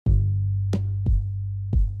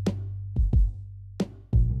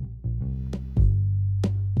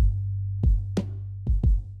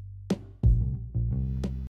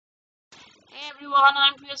everyone.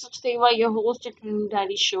 I'm Priya Sachdeva, your host at Training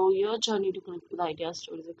Diary Show, your journey to connect with ideas,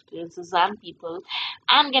 stories, experiences, and people,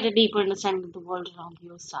 and get a deeper understanding of the world around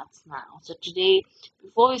you starts now. So today,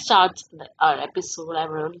 before we start our episode, I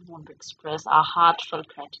really want to express our heartfelt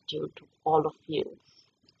gratitude to all of you,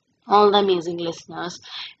 all the amazing listeners.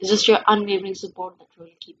 It's just your unwavering support that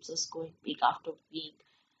really keeps us going week after week.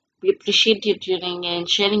 We appreciate you tuning in,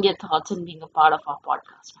 sharing your thoughts, and being a part of our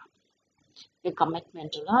podcast. Your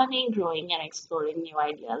commitment to learning, growing, and exploring new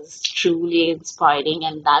ideas is truly inspiring,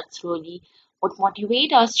 and that's really what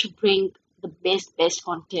motivates us to bring the best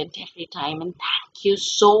content every time. And thank you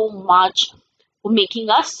so much for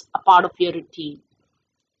making us a part of your routine.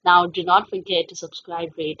 Now, do not forget to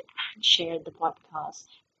subscribe, rate, and share the podcast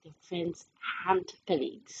with your friends and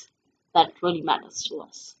colleagues. That really matters to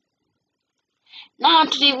us. Now,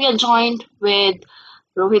 today we are joined with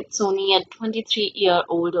Rohit Soni, a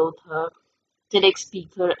 23-year-old author, TEDx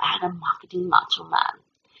speaker, and a marketing macho man,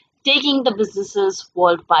 taking the businesses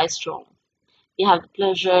world by storm. We have the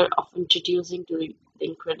pleasure of introducing to you the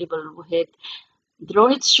incredible Rohit.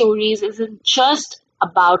 Rohit's stories isn't just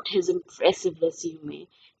about his impressive resume.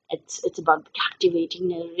 It's about the captivating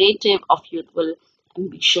narrative of youthful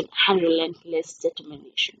ambition and relentless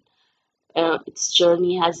determination. Its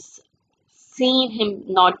journey has seen him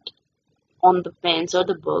not on the pens or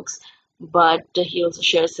the books, but he also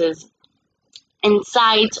shares his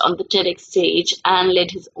insights on the TEDx stage and led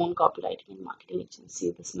his own copywriting and marketing agency.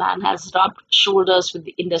 This man has rubbed shoulders with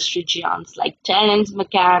the industry giants like Terence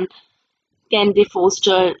McCann, Candy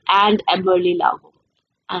Foster, and Eberly Lavo,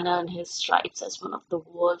 and earned his stripes as one of the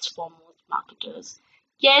world's foremost marketers.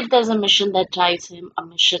 Yet there's a mission that drives him, a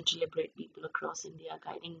mission to liberate people across India,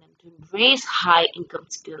 guiding them to embrace high income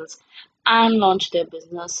skills and launch their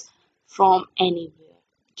business from anywhere,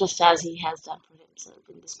 just as he has done for himself.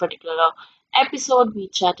 In this particular episode, we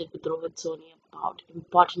chatted with Rohit Soni about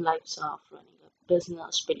important life stuff, running a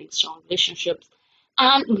business, building strong relationships,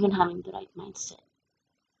 and even having the right mindset.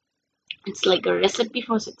 It's like a recipe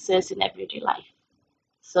for success in everyday life.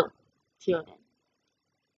 So, see you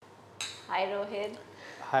then. Hi Rohit,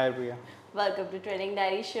 Hi, Priya. welcome to Training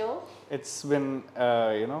Diary Show. It's been,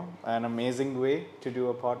 an amazing way to do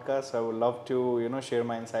a podcast. I would love to, share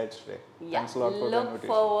my insights today. Yeah, Thanks a lot for the look invitation.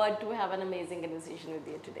 forward to have an amazing conversation with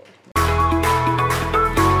you today.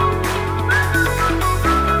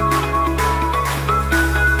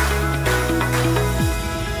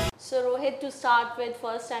 So Rohit, to start with,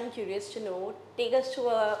 first I'm curious to know, take us to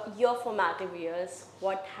your formative years.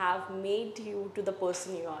 What have made you to the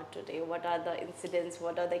person you are today? What are the incidents?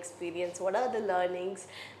 What are the experience? What are the learnings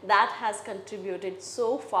that has contributed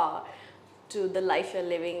so far to the life you're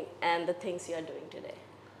living and the things you're doing today?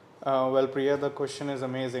 Well, Priya, the question is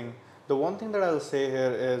amazing. The one thing that I'll say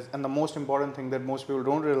here is, and the most important thing that most people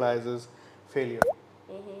don't realize is failure.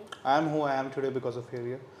 I am who I am today because of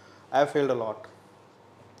failure. I have failed a lot.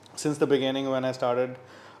 Since the beginning, when I started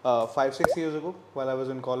 5, 6 years ago, while I was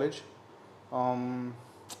in college, um,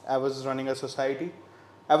 I was running a society.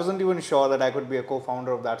 I wasn't even sure that I could be a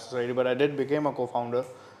co-founder of that society, but I did become a co-founder.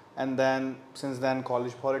 And then, since then,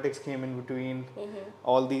 college politics came in between,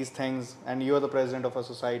 all these things, and you are the president of a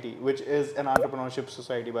society, which is an entrepreneurship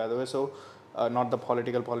society, by the way. So, not the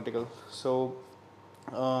political. So,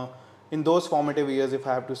 uh, in those formative years, if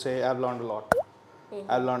I have to say, I've learned a lot.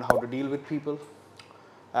 I've learned how to deal with people.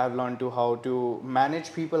 I've learned to how to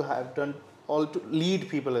manage people. I've done all to lead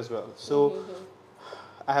people as well. So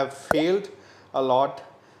I have failed a lot,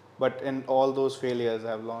 but in all those failures,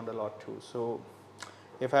 I've learned a lot too. So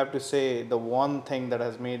if I have to say, the one thing that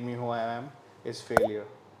has made me who I am is failure.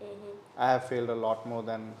 I have failed a lot more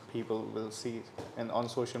than people will see, and on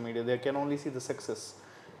social media, they can only see the success,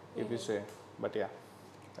 if you say. But yeah,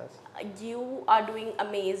 that's. You are doing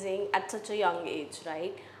amazing at such a young age,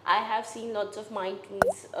 right? I have seen lots of my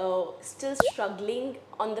teens still struggling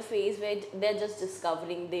on the phase where they're just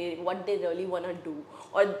discovering what they really want to do,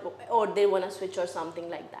 or they want to switch or something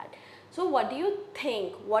like that. So, what do you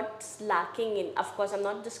think? What's lacking in? Of course, I'm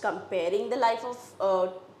not just comparing the life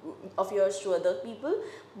of yours to other people,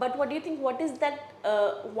 but what do you think? What is that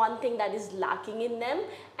one thing that is lacking in them,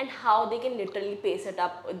 and how they can literally pace it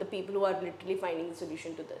up with the people who are literally finding the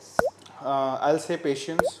solution to this? I'll say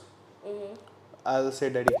patience. I'll say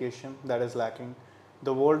dedication that is lacking.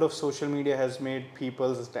 The world of social media has made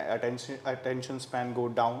people's attention span go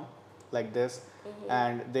down like this,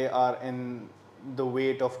 and they are in the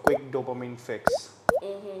weight of quick dopamine fix.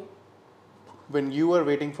 When you are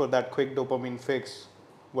waiting for that quick dopamine fix,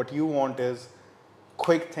 what you want is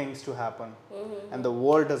quick things to happen, and the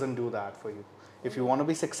world doesn't do that for you. If you want to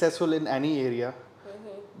be successful in any area,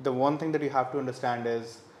 the one thing that you have to understand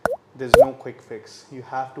is there's no quick fix. You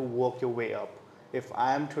have to work your way up. If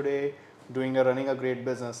I am today running a great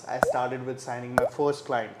business, I started with signing my first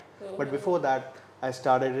client. But before that, I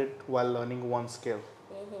started it while learning one skill.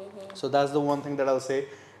 So that's the one thing that I'll say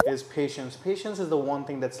is patience. Patience is the one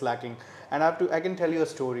thing that's lacking. And I can tell you a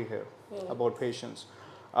story here about patience.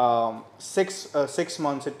 6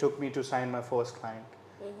 months it took me to sign my first client.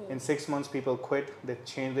 In 6 months, people quit, they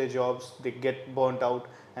change their jobs, they get burnt out,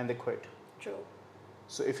 and they quit. True.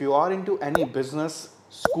 So if you are into any business,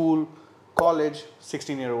 school, college,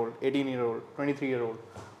 16-year-old, 18-year-old, 23-year-old,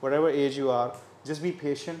 whatever age you are, just be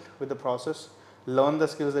patient with the process. Learn the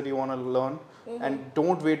skills that you want to learn, and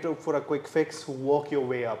don't wait for a quick fix. Work your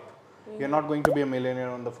way up. You're not going to be a millionaire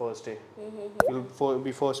on the first day. You'll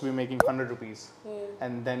be first be making 100 rupees,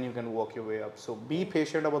 and then you can work your way up. So be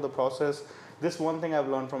patient about the process. This one thing I've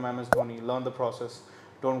learned from MS Dhoni: learn the process.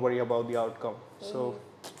 Don't worry about the outcome. So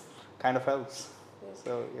kind of helps.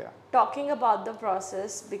 So yeah. Talking about the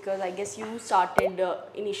process, because I guess you started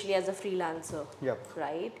initially as a freelancer, Yep.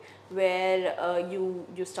 right? Where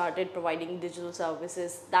you started providing digital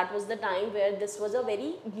services. That was the time where this was a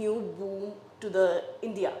very new boom to the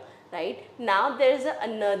India, right? Now there is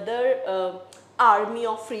another army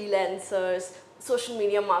of freelancers, social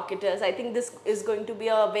media marketers. I think this is going to be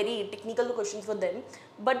a very technical question for them.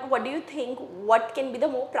 But what do you think? What can be the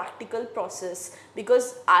more practical process?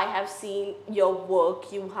 Because I have seen your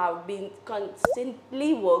work, you have been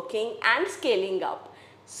constantly working and scaling up.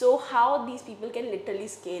 So how these people can literally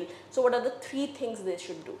scale? So what are the three things they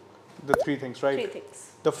should do? The three things, right? Three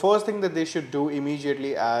things. The first thing that they should do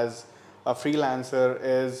immediately as a freelancer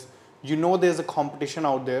is, there's a competition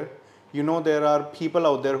out there. There are people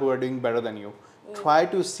out there who are doing better than you. Try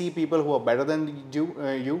to see people who are better than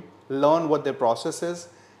you, learn what their process is,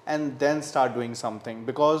 and then start doing something.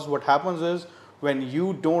 Because what happens is, when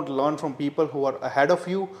you don't learn from people who are ahead of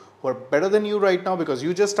you, who are better than you right now, because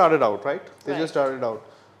you just started out, right? They just started out.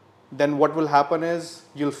 Then what will happen is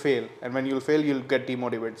you'll fail. And when you'll fail, you'll get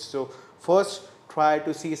demotivated. So first, try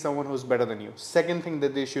to see someone who's better than you. Second thing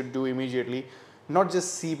that they should do immediately, not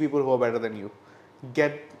just see people who are better than you,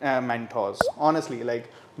 get mentors. Honestly, like,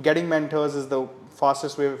 getting mentors is the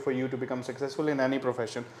fastest way for you to become successful in any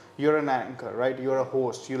profession. You're an anchor, right? You're a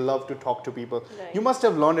host. You love to talk to people. Right. You must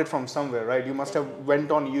have learned it from somewhere, right? You must have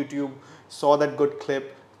went on YouTube, saw that good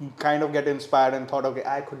clip, kind of get inspired and thought, okay,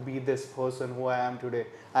 I could be this person who I am today.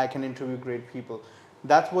 I can interview great people.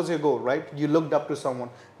 That was your goal, right? You looked up to someone.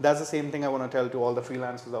 That's the same thing I want to tell to all the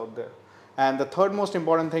freelancers out there. And the third most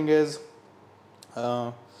important thing is,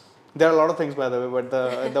 there are a lot of things, by the way, but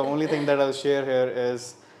the only thing that I'll share here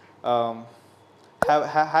is, have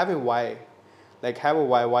a why. Like, have a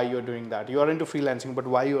why you're doing that. You are into freelancing, but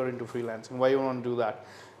why you are into freelancing? Why you want to do that?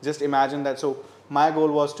 Just imagine that. So my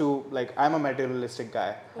goal was to, like, I'm a materialistic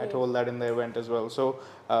guy. I told that in the event as well. So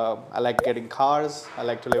I like getting cars. I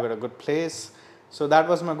like to live at a good place. So that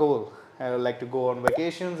was my goal. I like to go on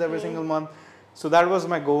vacations every single month. So that was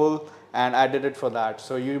my goal, and I did it for that.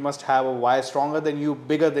 So you must have a why stronger than you,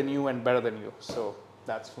 bigger than you, and better than you. So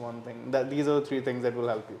that's one thing. These are the three things that will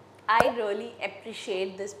help you. I really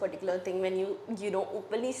appreciate this particular thing when you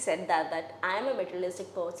openly said that I am a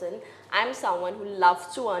materialistic person. I am someone who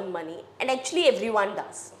loves to earn money, and actually everyone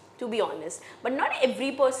does, to be honest. But not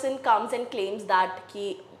every person comes and claims that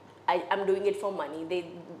I'm doing it for money. They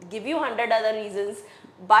give you 100 other reasons,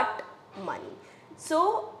 but money.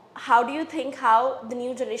 So how do you think how the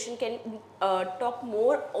new generation can talk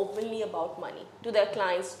more openly about money to their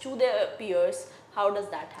clients, to their peers? How does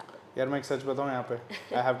that happen? यार मैं एक सच बताऊँ यहाँ पे,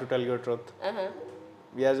 I have to tell you a truth.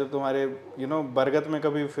 यार जब तुम्हारे बरगद में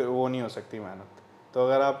कभी वो नहीं हो सकती मेहनत, तो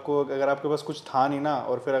अगर आपके पास कुछ था नहीं ना,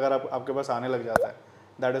 और फिर अगर आपके पास आने लग जाता है,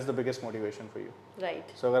 that is the biggest motivation for you.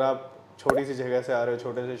 Right. So अगर आप छोटी सी जगह से आ रहे हो,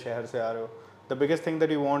 छोटे से शहर से आ रहे हो, the biggest thing that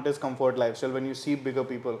you want is comfort lifestyle when you see bigger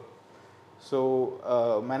people. So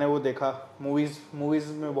मैंने वो देखा, movies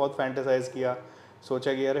में बहुत fantasize किया,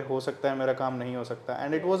 सोचा कि अरे हो सकता है मेरा काम नहीं हो सकता,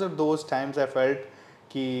 and it was at those times I felt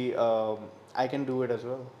कि I can do it as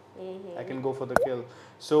well. I can go for the kill.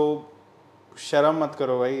 So शर्म मत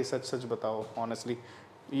करो भाई, सच बताओ. Honestly,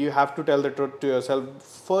 you have to tell the truth to yourself.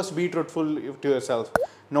 First, be truthful to yourself.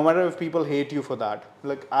 No matter if people hate you for that.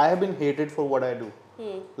 Like, I have been hated for what I do.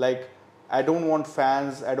 Like, I don't want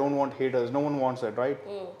fans, I don't want haters. No one wants it, right?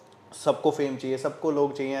 सबको fame चाहिए, सबको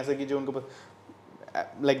लोग चाहिए ऐसे कि जो उनको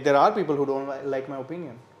like, there are people who don't like my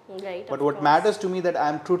opinion. Right. But what matters to me that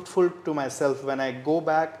I'm truthful to myself. When I go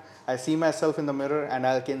back, I see myself in the mirror and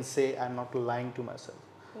I can say I'm not lying to myself.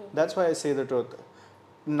 That's why I say the truth.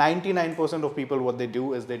 99% of people, what they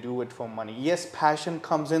do is they do it for money. Yes, passion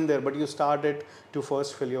comes in there, but you start it to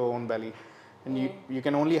first fill your own belly. And you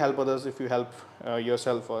can only help others if you help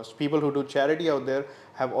yourself first. People who do charity out there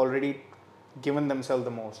have already given themselves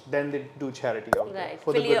the most. Then they do charity out there Right.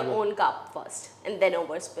 for the Fill your goodwill. own cup first and then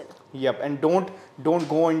overspill. Yep, and don't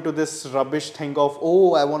go into this rubbish thing of,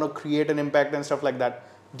 oh, I want to create an impact and stuff like that.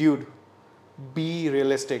 Dude, be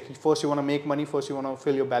realistic. First you want to make money, first you want to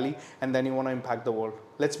fill your belly, and then you want to impact the world.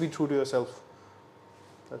 Let's be true to yourself.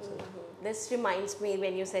 That's it. This reminds me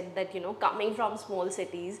when you said that, coming from small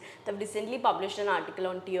cities, they've recently published an article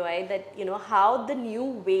on TOI that, how the new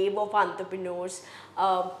wave of entrepreneurs,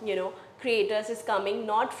 creators is coming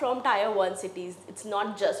not from tier 1 cities. It's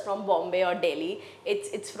not just from Bombay or Delhi.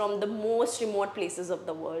 It's from the most remote places of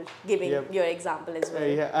the world, giving Yep. your example as well.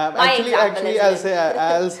 Yeah, My actually, example as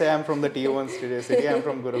I'll say I'm from the Tier 1 city. I'm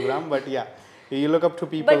from Gurugram, but yeah, you look up to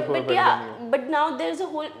people who are better than you. but now there's a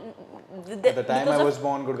whole. At the time I was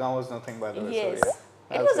born, Gurgaon was nothing, by the way. Yes, So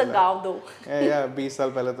yeah, it I'll was say a that. gaon though. Yeah, 20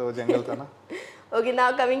 साल पहले तो जंगल था ना. Okay,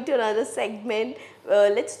 now coming to another segment,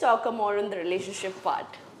 let's talk more on the relationship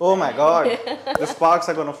part. Oh my God, the sparks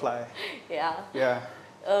are gonna fly. Yeah.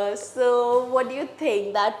 Yeah. So, what do you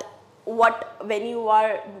think that when you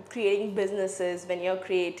are creating businesses, when you're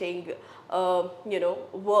creating,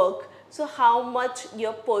 work, so how much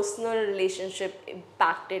your personal relationship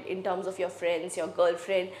impacted in terms of your friends, your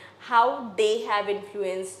girlfriend, how they have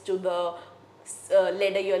influenced to the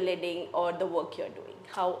ladder you're leading or the work you're doing?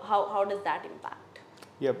 How does that impact?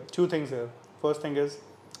 Yep. Two things here. First thing is,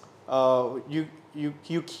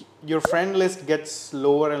 your friend list gets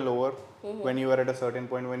lower and lower when you are at a certain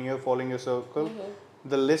point. When you are following your circle,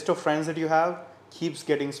 the list of friends that you have keeps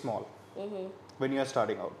getting small when you are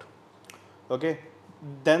starting out. Okay.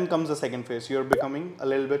 Then comes the second phase. You're becoming a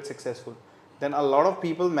little bit successful. Then a lot of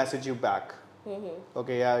people message you back.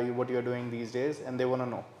 Okay, yeah, what you're doing these days, and they want to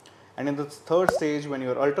know. And in the third stage, when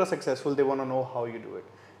you're ultra successful, they want to know how you do it.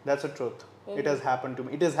 That's the truth. It has happened to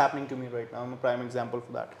me. It is happening to me right now. I'm a prime example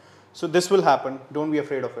for that. So this will happen. Don't be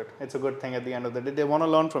afraid of it. It's a good thing at the end of the day. They want to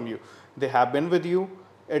learn from you. They have been with you.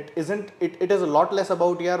 It isn't. It is a lot less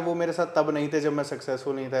about यार वो मेरे साथ तब नहीं थे जब मैं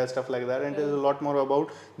successful नहीं था, stuff like that. And it is a lot more about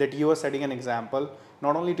that you are setting an example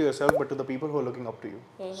not only to yourself but to the people who are looking up to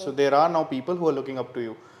you. So there are now people who are looking up to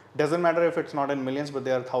you. Doesn't matter if it's not in millions, but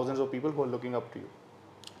there are thousands of people who are looking up to you.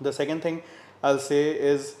 The second thing I'll say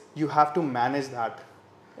is you have to manage that.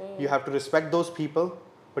 You have to respect those people,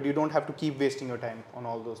 but you don't have to keep wasting your time on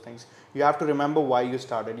all those things. You have to remember why you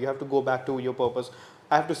started. You have to go back to your purpose.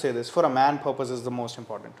 I have to say this, for a man, purpose is the most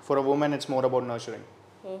important. For a woman, it's more about nurturing.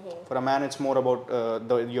 For a man, it's more about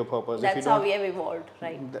your purpose. That's how we have evolved,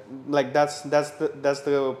 right? That's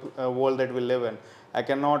the world that we live in. I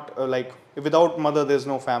cannot without mother, there's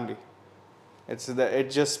no family. It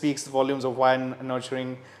just speaks volumes of why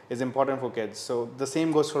nurturing is important for kids. So the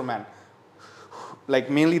same goes for man.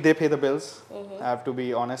 Mainly they pay the bills. I have to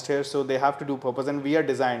be honest here. So they have to do purpose, and we are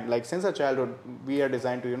designed, since our childhood, we are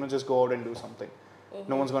designed to just go out and do something.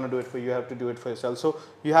 No one's going to do it for you. You have to do it for yourself. So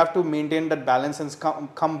you have to maintain that balance and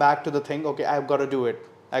come back to the thing. Okay, I've got to do it.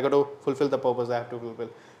 I got to fulfill the purpose I have to fulfill.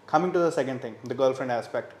 Coming to the second thing, the girlfriend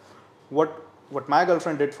aspect. What my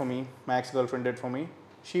girlfriend did for me, my ex-girlfriend did for me,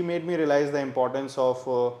 she made me realize the importance of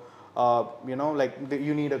you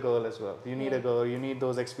need a girl as well. You need a girl. You need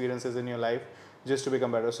those experiences in your life just to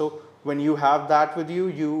become better. So when you have that with you,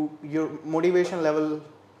 your motivation level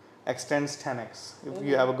extends 10x if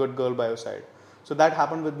you have a good girl by your side. So that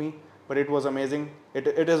happened with me, but it was amazing. It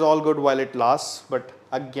is all good while it lasts, but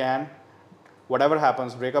again, whatever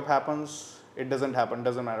happens, breakup happens, it doesn't happen,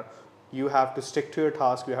 doesn't matter. You have to stick to your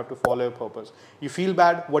task. You have to follow your purpose. You feel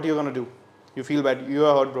bad, what are you going to do? You feel bad, you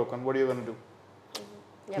are heartbroken, what are you going to do?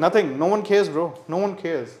 Yep. Nothing. No one cares, bro. No one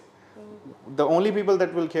cares. The only people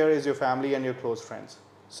that will care is your family and your close friends.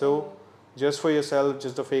 So just for yourself,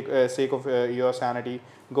 just the sake of your sanity,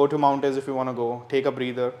 go to mountains if you want to go, take a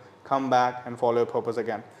breather, come back and follow your purpose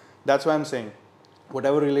again. That's why I'm saying,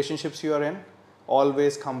 whatever relationships you are in,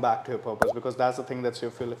 always come back to your purpose, because that's the thing that's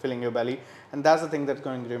filling your belly, and that's the thing that's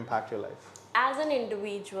going to impact your life. As an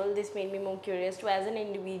individual, this made me more curious to, as an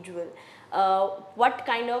individual, what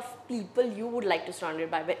kind of people you would like to surround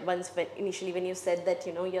by initially when you said that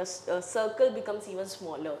your circle becomes even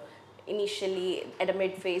smaller. Initially at a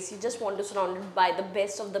mid phase, you just want to surround it by the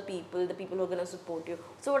best of the people who are going to support you.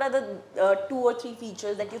 So what are the 2 or 3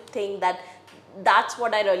 features that you think that's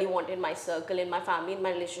what I really want in my circle, in my family, in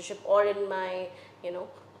my relationship, or in my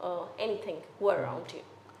anything who are around you?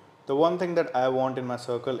 The one thing that I want in my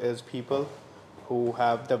circle is people who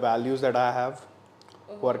have the values that I have,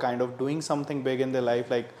 who are kind of doing something big in their life.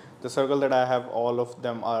 Like the circle that I have, all of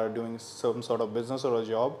them are doing some sort of business or a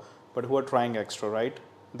job, but who are trying extra, right?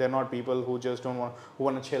 They're not people who just who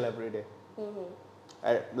want to chill every day.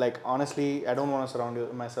 Like honestly, I don't want to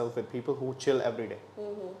surround myself with people who chill every day.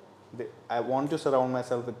 I want to surround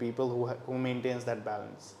myself with people who maintains that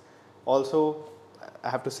balance. Also, I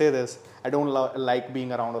have to say this: I don't like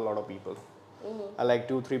being around a lot of people. I like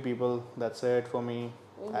 2-3 people. That's it for me.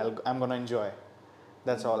 I'm gonna enjoy.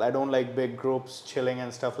 That's all. I don't like big groups chilling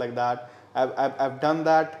and stuff like that. I've done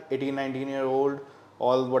that. 18, 19-year-old.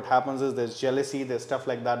 All what happens is there's jealousy, there's stuff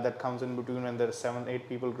like that that comes in between when there's 7, 8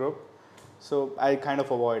 people group. So I kind of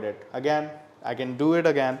avoid it. Again, I can do it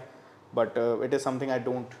again, but it is something I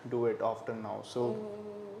don't do it often now. So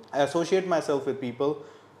I associate myself with people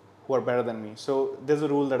who are better than me. So there's a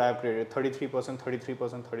rule that I've created: 33%,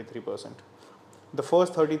 33%, 33%. The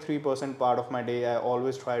first 33% part of my day, I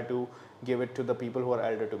always try to give it to the people who are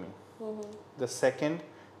elder to me. The second,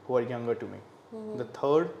 who are younger to me. The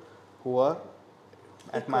third, who are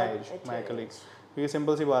at my age, my colleagues. क्योंकि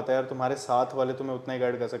simple सी बात है यार, तुम्हारे साथ वाले तुम्हें उतना ही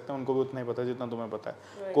guide कर सकते हैं, उनको भी उतना ही पता है जितना तुम्हें पता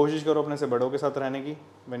है. कोशिश करो अपने से बड़ों के साथ रहने की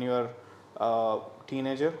when you are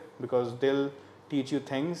teenager, because they'll teach you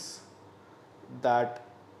things that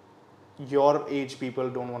your age people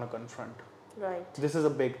don't want to confront. Right. This is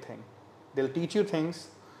a big thing. They'll teach you things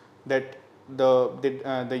that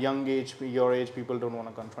the young age, your age people don't want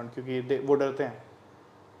to confront, क्योंकि वो डरते हैं.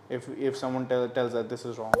 If someone tells that this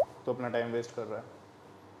is wrong, तो अपना time waste कर रहा है.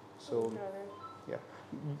 So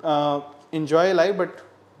yeah, enjoy life, but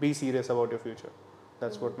be serious about your future.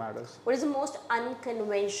 That's what matters. What is the most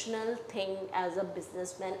unconventional thing as a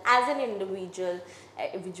businessman, as an individual,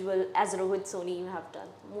 as Rohit Soni you have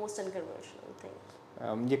done? Most unconventional thing.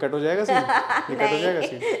 ये cut हो जाएगा scene? ये cut हो जाएगा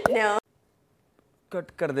scene? No.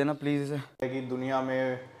 Cut कर देना please. कि दुनिया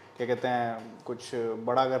में क्या कहते हैं कुछ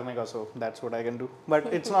बड़ा करने का, so that's what I can do,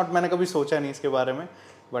 but it's not. मैंने कभी सोचा नहीं इसके बारे में,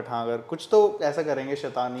 बट हाँ अगर कुछ तो ऐसा करेंगे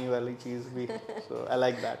शैतानी वाली चीज़ भी. So I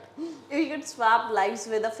like that. If you could swap lives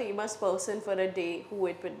with a famous person for a day, who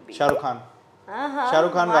it would be? Shahrukh Khan.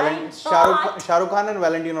 Why Shahrukh Khan and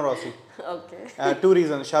Valentino Rossi. Okay. 2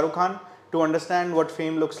 reasons. Shahrukh Khan, to understand what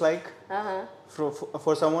fame looks like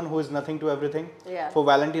for someone who is nothing to everything. Yeah. For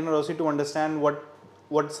Valentino Rossi to understand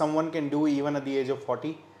what someone can do even at the age of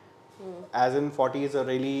 40. As in 40 is a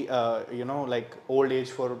really like old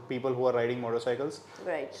age for people who are riding motorcycles.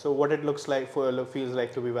 Right. So what it looks like feels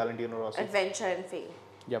like to be Valentino Rossi. Adventure and fame.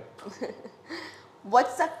 Yep.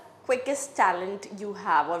 What's the quickest talent you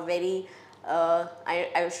have, or very,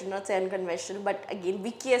 I should not say unconventional, but again,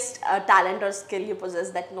 weakest talent or skill you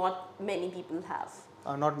possess that not many people have?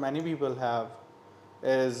 Not many people have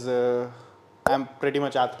is I'm pretty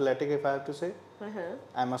much athletic, if I have to say.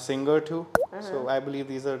 I'm a singer too. So I believe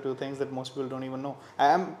these are 2 things that most people don't even know. I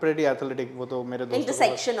am pretty athletic. वो तो मेरे दोस्तों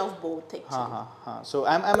Intersection of both things. हाँ. So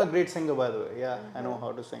I'm a great singer, by the way. Yeah, I know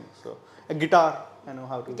how to sing. So a guitar, I know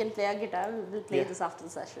how to. You can play a guitar. We'll play this after the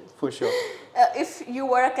session. For sure. If you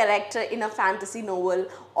were a character in a fantasy novel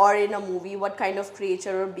or in a movie, what kind of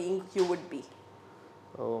creature or being you would be?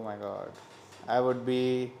 Oh my God, I would be.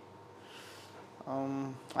 I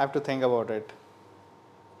have to think about it.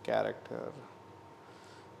 Character.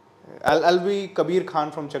 I'll be Kabir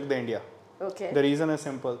Khan from Chak De India. Okay. The reason is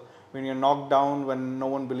simple. When you're knocked down, when no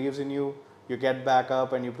one believes in you, you get back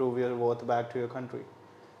up and you prove your worth back to your country.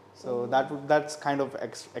 So that's kind of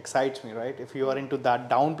excites me, right? If you are into that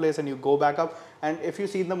down place and you go back up, and if you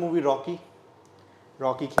see the movie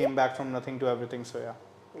Rocky came back from nothing to everything. So yeah.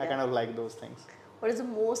 I kind of like those things. What is the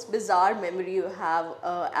most bizarre memory you have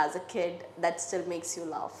as a kid that still makes you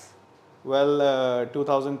laugh? Well,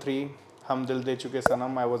 2003, हम दिल दे चुके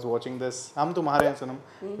सनम. I was watching this. हम तुम्हारे हैं सनम.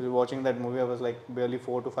 I was watching that movie. I was like barely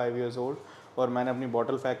 4 to 5 years old. और मैंने अपनी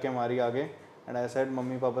bottle फेंक के मारी आगे. And I said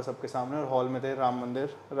mummy papa सबके सामने, और हॉल में थे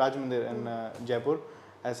राज मंदिर in जयपुर.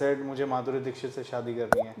 I said मुझे माधुरी दीक्षित से शादी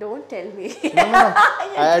करनी है. Don't tell me. No.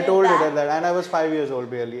 I told her that, and I was 5 years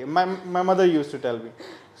old barely. My mother used to tell me.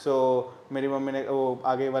 So मेरी मम्मी ने वो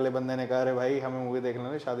आगे वाले बंदे ने कहा अरे भाई हमें मूवी देख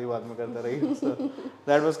लेना, शादी बाद में करते रही. So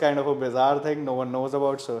that was kind of a bizarre thing no one knows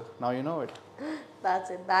about. So now you know it. That's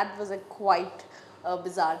it. That was a quite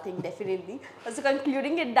bizarre thing, definitely. So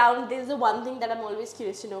concluding it down, there's the one thing that I'm always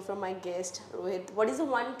curious to know from my guest, Rohit. What is the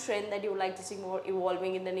one trend that you would like to see more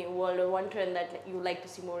evolving in the new world, or one trend that you would like to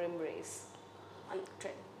see more embrace? One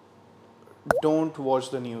trend. Don't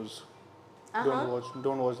watch the news.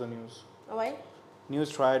 Don't watch the news. Why?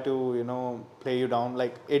 News try to play you down.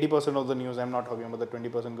 Like 80% of the news, I'm not talking about the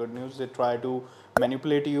 20% good news, they try to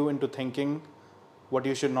manipulate you into thinking what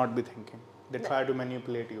you should not be thinking. They try to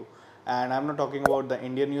manipulate you. And I'm not talking about the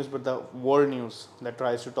Indian news, but the world news that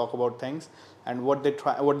tries to talk about things. And what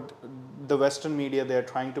the Western media they are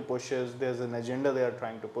trying to push is there's an agenda they are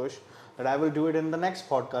trying to push. that I will do it in the next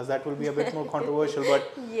podcast. That will be a bit more controversial,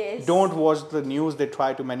 but Yes. don't watch the news. They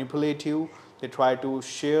try to manipulate you. They try to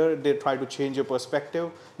share. They try to change your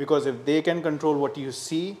perspective, because if they can control what you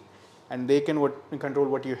see, and they can control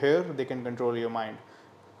what you hear, they can control your mind.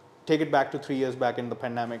 Take it back to 3 years back in the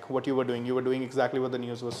pandemic. What you were doing exactly what the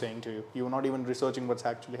news was saying to you. You were not even researching what's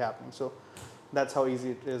actually happening. So that's how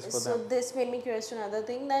easy it is for So them. this made me curious to another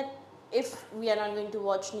thing, that if we are not going to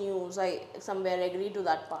watch news, I somewhere agree to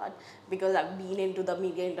that part, because I've been into the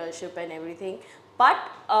media internship and everything. But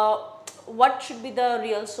what should be the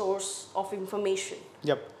real source of information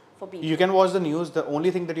Yep. for people? You can watch the news. The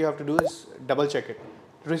only thing that you have to do is double check it,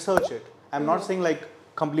 research it. I'm not saying like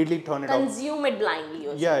completely turn it off. Consume it blindly.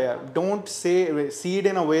 Or Yeah. Don't see it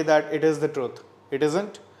in a way that it is the truth. It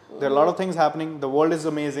isn't. There are a lot of things happening. The world is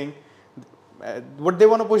amazing. What they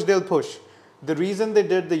want to push, they'll push. The reason they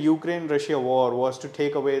did the Ukraine-Russia war was to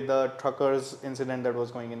take away the truckers incident that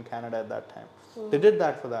was going in Canada at that time. They did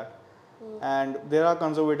that for that. And there are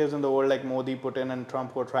conservatives in the world like Modi, Putin, and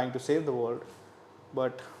Trump who are trying to save the world,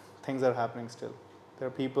 but things are happening still. There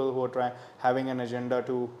are people who are having an agenda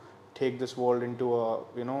to take this world into a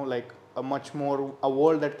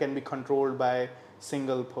world that can be controlled by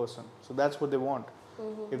single person. So that's what they want.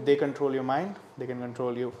 If they control your mind, they can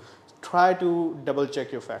control you. Try to double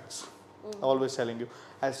check your facts. Always telling you.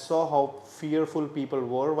 I saw how fearful people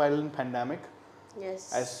were while in pandemic.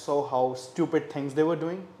 Yes. I saw how stupid things they were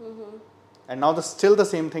doing. And now still the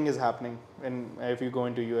same thing is happening if you go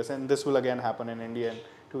into US, and this will again happen in India in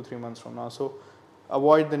 2-3 months from now. So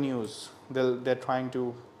avoid the news. They're trying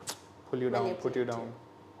to pull you down, put you down.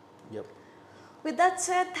 Yep. With that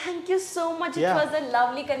said, thank you so much. Yeah. It was a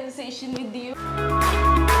lovely conversation with you.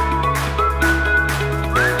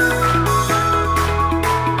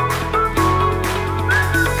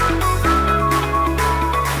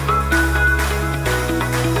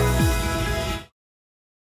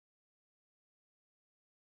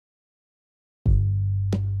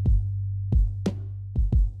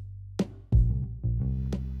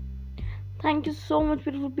 Thank you so much,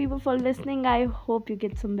 beautiful people, for listening. I hope you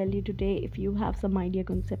get some value today. If you have some idea,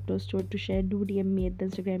 concept, or story to share, do DM me at the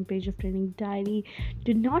Instagram page of Training Diary.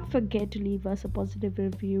 Do not forget to leave us a positive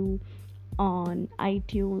review on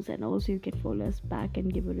iTunes, and also you can follow us back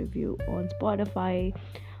and give a review on Spotify,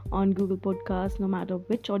 on Google Podcasts, no matter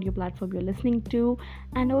which audio platform you're listening to.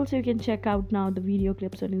 And also you can check out now the video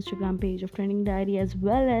clips on Instagram page of Training Diary, as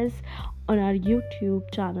well as on our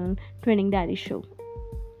YouTube channel, Training Diary Show.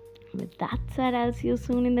 With that said, I'll see you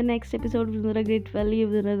soon in the next episode with another great value,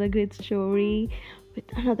 with another great story, with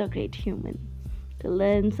another great human. Till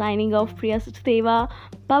then, signing off, Priya Sachdeva.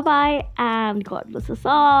 Bye bye, and God bless us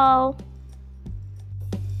all.